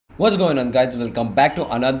What's going on, guys? Welcome back to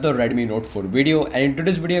another Redmi Note 4 video, and in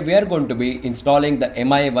today's video we are going to be installing the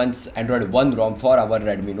MI1's Android 1 ROM for our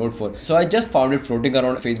Redmi Note 4. So I just found it floating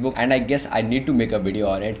around Facebook and I guess I need to make a video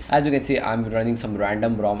on it. As you can see, I'm running some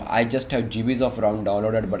random ROM. I just have GBs of ROM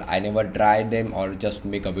downloaded, but I never tried them or just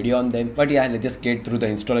make a video on them. But yeah, let's just get through the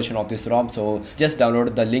installation of this ROM. So just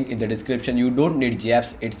download the link in the description. You don't need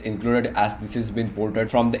GApps, it's included as this has been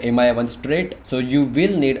ported from the MI1 straight. So you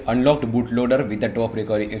will need unlocked bootloader with the top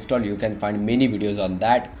recovery install. You can find many videos on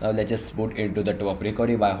that. Now let's just boot into the top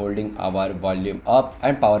recovery by holding our volume up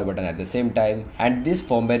and power button at the same time. And this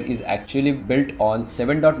firmware is actually built on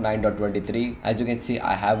 7.9.23. As you can see,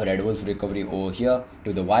 I have Red Wolf recovery over here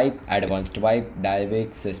to the wipe, advanced wipe,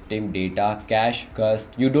 dynamic system data, cache,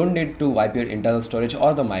 cust. You don't need to wipe your internal storage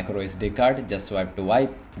or the micro SD card. Just swipe to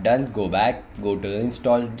wipe. Done. Go back, go to the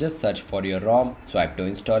install, just search for your ROM, swipe to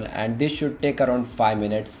install, and this should take around 5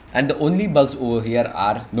 minutes. And the only bugs over here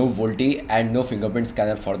are no VoLTE and no fingerprint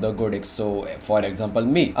scanner for the codecs. So for example,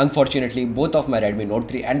 me, unfortunately both of my Redmi Note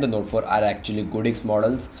 3 and the Note 4 are actually codecs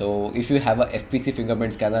models. So if you have a FPC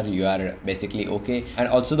fingerprint scanner, you are basically okay. And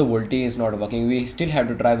also the VoLTE is not working. We still have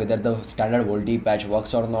to try whether the standard VoLTE patch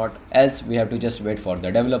works or not, else we have to just wait for the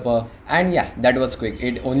developer. And yeah, that was quick.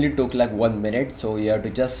 It only took like 1 minute, so you have to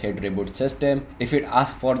just hit reboot system. If it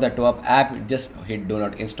asks for the top app, just hit do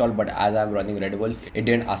not install, but as I'm running Red Wolf, it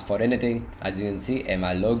didn't ask for anything. As you can see,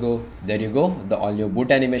 MI logo, there you go, the all new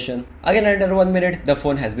boot animation. Again, under 1 minute the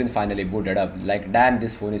phone has been finally booted up. Like damn,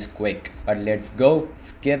 this phone is quick. But let's go,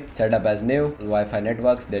 skip, setup as new, Wi-Fi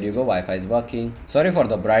networks, there you go, Wi-Fi is working. Sorry for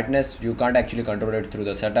the brightness, you can't actually control it through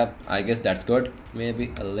the setup. I guess that's good,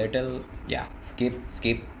 maybe a little. Yeah, skip,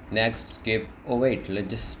 next, skip. Oh wait, let's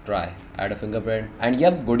just try add a fingerprint. And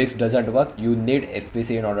yep, codecs doesn't work. You need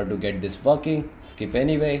FPC in order to get this working. Skip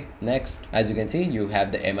anyway. Next. As you can see, you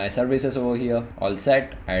have the MI services over here, all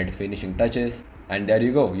set, add finishing touches. And there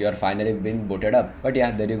you go, you are finally been booted up. But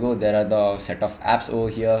yeah, there you go, there are the set of apps over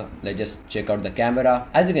here. Let's just check out the camera.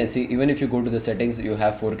 As you can see, even if you go to the settings, you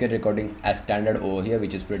have 4K recording as standard over here,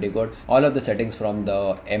 which is pretty good. All of the settings from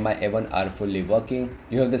the MI1 are fully working.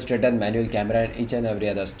 You have the straighten manual camera and each and every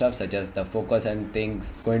other stuff such as the focus and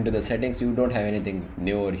things. Going to the settings, you don't have anything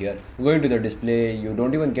new over here. Going to the display, you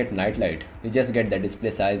don't even get night light. You just get the display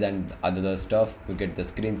size and other stuff. You get the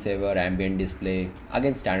screensaver, ambient display,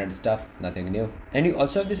 again standard stuff, nothing new. And you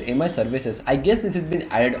also have this MI services. I guess this has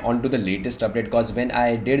been added onto the latest update, because when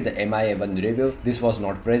I did the MI1 review, this was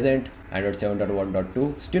not present. Android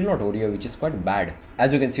 7.1.2, still not Oreo, which is quite bad.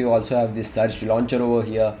 As you can see, you also have this search launcher over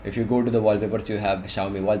here. If you go to the wallpapers, you have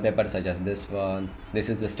Xiaomi wallpapers such as this one. This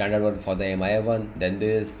is the standard one for the MI1. Then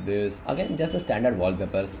this. Again, just the standard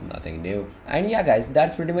wallpapers, nothing new. And yeah guys,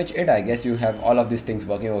 that's pretty much it. I guess you have all of these things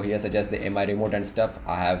working over here, such as the MI remote and stuff.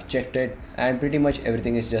 I have checked it and pretty much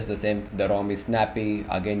everything is just the same. The ROM is snappy.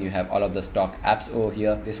 Again, you have all of the stock apps over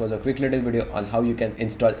here. This was a quick little video on how you can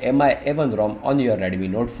install MI1 ROM on your Redmi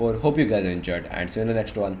Note 4. Hope you guys enjoyed and see you in the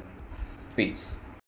next one. Peace.